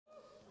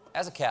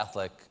as a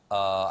Catholic,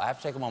 I have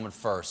to take a moment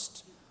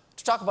first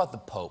to talk about the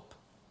Pope.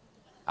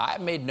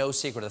 I've made no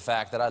secret of the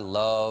fact that I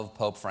love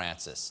Pope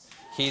Francis.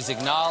 He's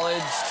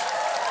acknowledged,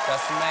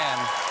 that's the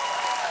man.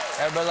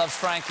 Everybody loves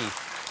Frankie.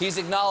 He's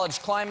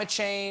acknowledged climate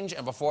change,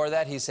 and before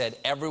that, he said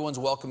everyone's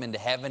welcome into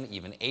heaven,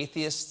 even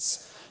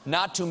atheists.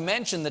 Not to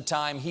mention the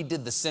time he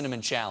did the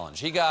cinnamon challenge.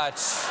 He got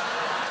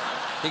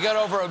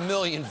over 1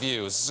 million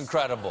views. It's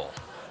incredible.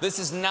 This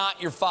is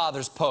not your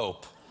father's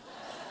Pope.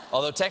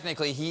 Although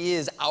technically, he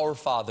is our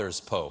father's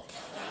Pope.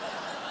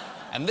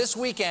 And this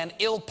weekend,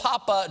 Il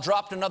Papa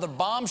dropped another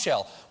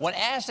bombshell. When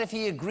asked if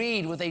he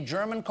agreed with a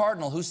German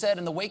cardinal who said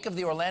in the wake of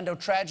the Orlando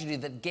tragedy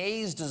that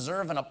gays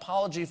deserve an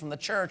apology from the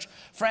church,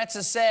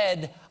 Francis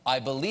said, "I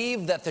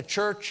believe that the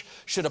church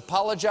should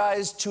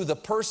apologize to the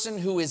person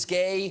who is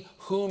gay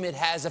whom it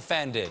has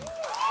offended."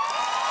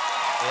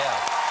 Yeah.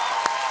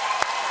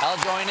 I'll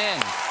join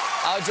in.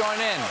 I'll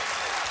join in.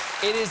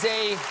 It is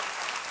a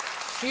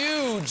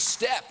huge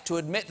step to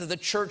admit that the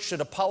church should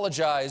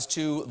apologize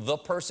to the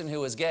person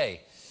who is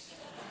gay.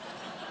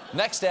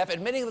 Next step,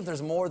 admitting that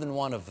there's more than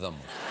one of them.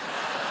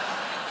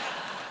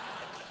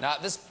 Now,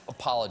 this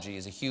apology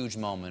is a huge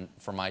moment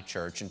for my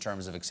church in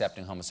terms of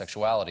accepting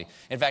homosexuality.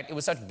 In fact, it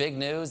was such big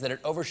news that it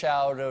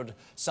overshadowed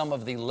some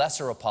of the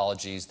lesser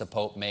apologies the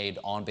Pope made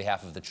on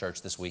behalf of the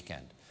church this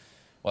weekend.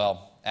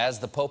 Well, as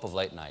the Pope of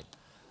late night,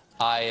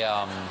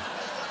 I'm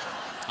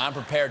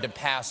prepared to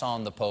pass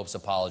on the Pope's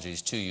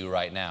apologies to you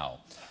right now.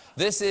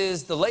 This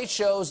is The Late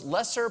Show's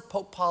lesser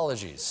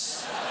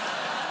Pope-pologies.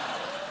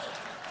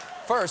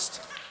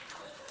 First,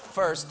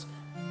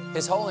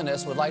 His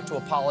Holiness would like to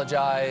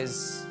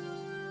apologize.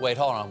 Wait,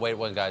 hold on. Wait,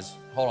 guys.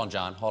 Hold on,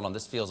 John. Hold on.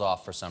 This feels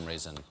off for some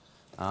reason.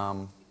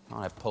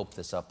 I Pope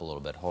this up a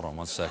little bit. Hold on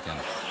 1 second.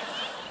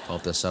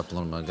 Pope this up a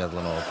little bit. Got a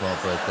little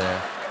Pope right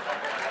there.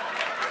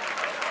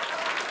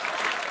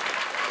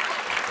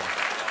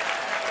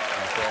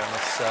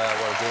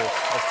 Right there.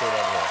 Let's do it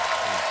over here.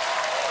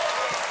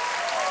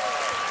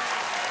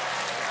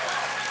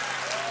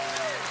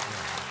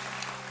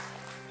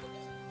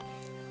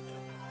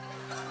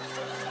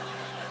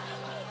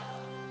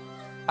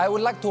 I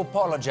would like to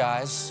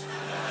apologize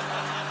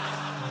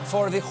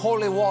for the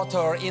holy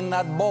water in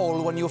that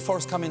bowl when you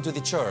first come into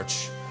the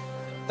church.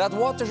 That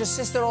water just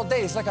sits there all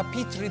day. It's like a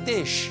petri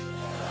dish.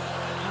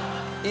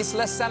 It's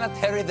less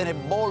sanitary than a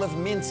bowl of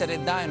mince at a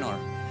diner.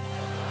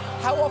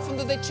 How often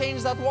do they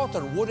change that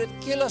water? Would it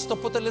kill us to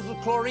put a little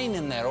chlorine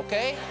in there,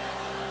 okay?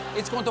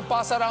 It's going to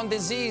pass around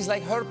disease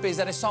like herpes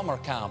at a summer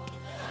camp.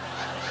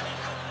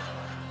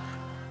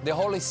 The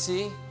Holy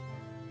See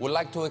would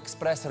like to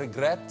express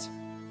regret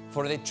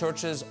for the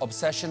church's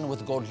obsession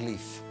with gold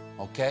leaf,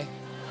 okay?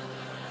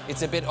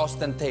 It's a bit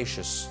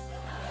ostentatious.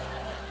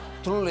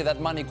 Truly,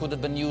 that money could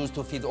have been used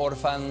to feed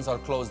orphans or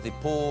clothe the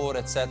poor,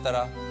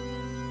 etc.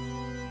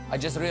 I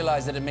just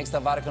realized that it makes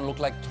the Vatican look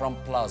like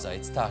Trump Plaza.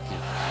 It's tacky.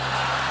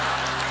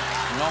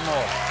 No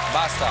more.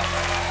 Basta.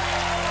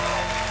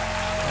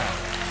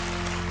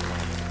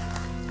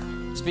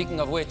 Speaking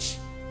of which,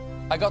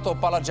 I got to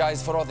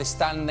apologize for all the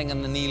standing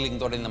and the kneeling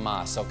during the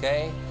Mass,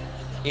 okay?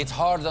 It's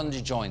hard on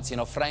the joints. You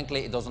know,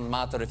 frankly, it doesn't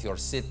matter if you're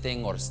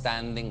sitting or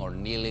standing or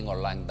kneeling or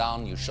lying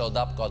down. You showed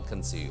up, God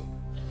can see you.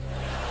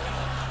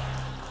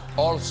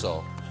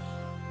 Also,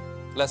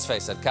 let's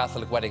face it,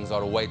 Catholic weddings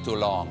are way too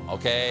long,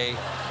 okay?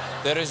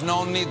 There is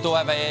no need to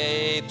have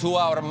a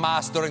 2-hour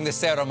Mass during the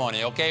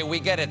ceremony, okay? We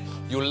get it.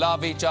 You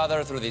love each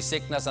other through the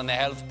sickness and the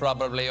health,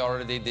 probably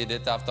already did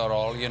it after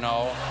all, you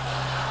know?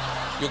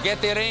 You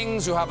get the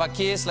rings, you have a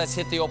kiss, let's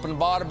hit the open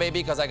bar,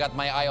 baby, because I got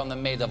my eye on the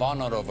maid of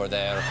honor over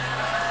there.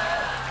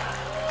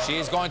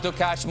 She's going to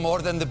catch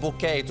more than the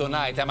bouquet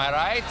tonight, am I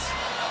right?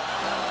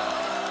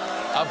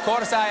 Of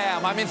course I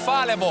am. I'm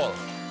infallible.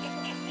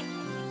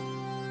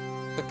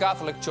 The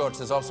Catholic Church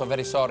is also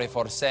very sorry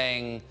for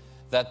saying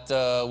that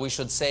we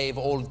should save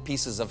old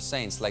pieces of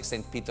saints, like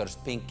St. Peter's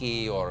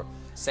pinky or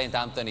St.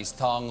 Anthony's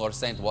tongue or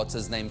St.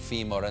 what's-his-name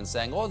femur, and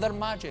saying, oh, they're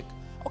magic.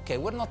 Okay,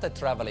 we're not a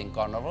traveling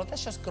carnival.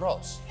 That's just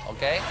gross,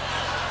 okay?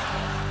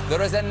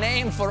 There is a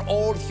name for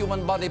old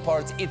human body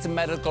parts. It's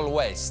medical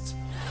waste.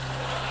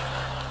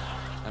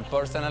 And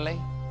personally,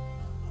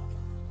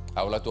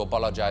 I would like to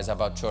apologize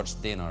about church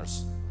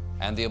dinners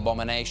and the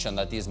abomination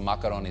that is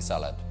macaroni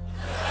salad.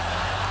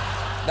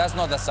 That's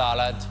not a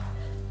salad.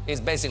 It's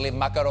basically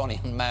macaroni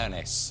and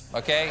mayonnaise,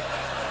 okay?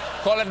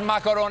 Call it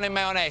macaroni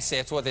mayonnaise,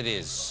 it's what it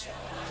is.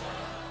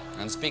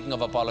 And speaking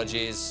of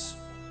apologies,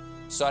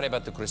 sorry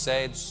about the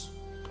Crusades,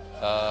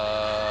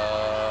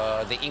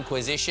 the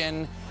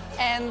Inquisition,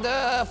 and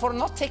for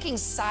not taking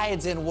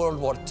sides in World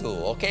War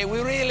II, okay? We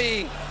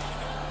really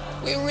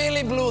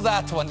blew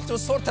that one. It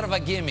was sort of a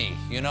gimme,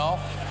 you know?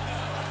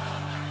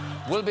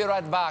 We'll be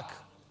right back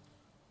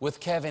with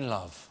Kevin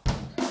Love.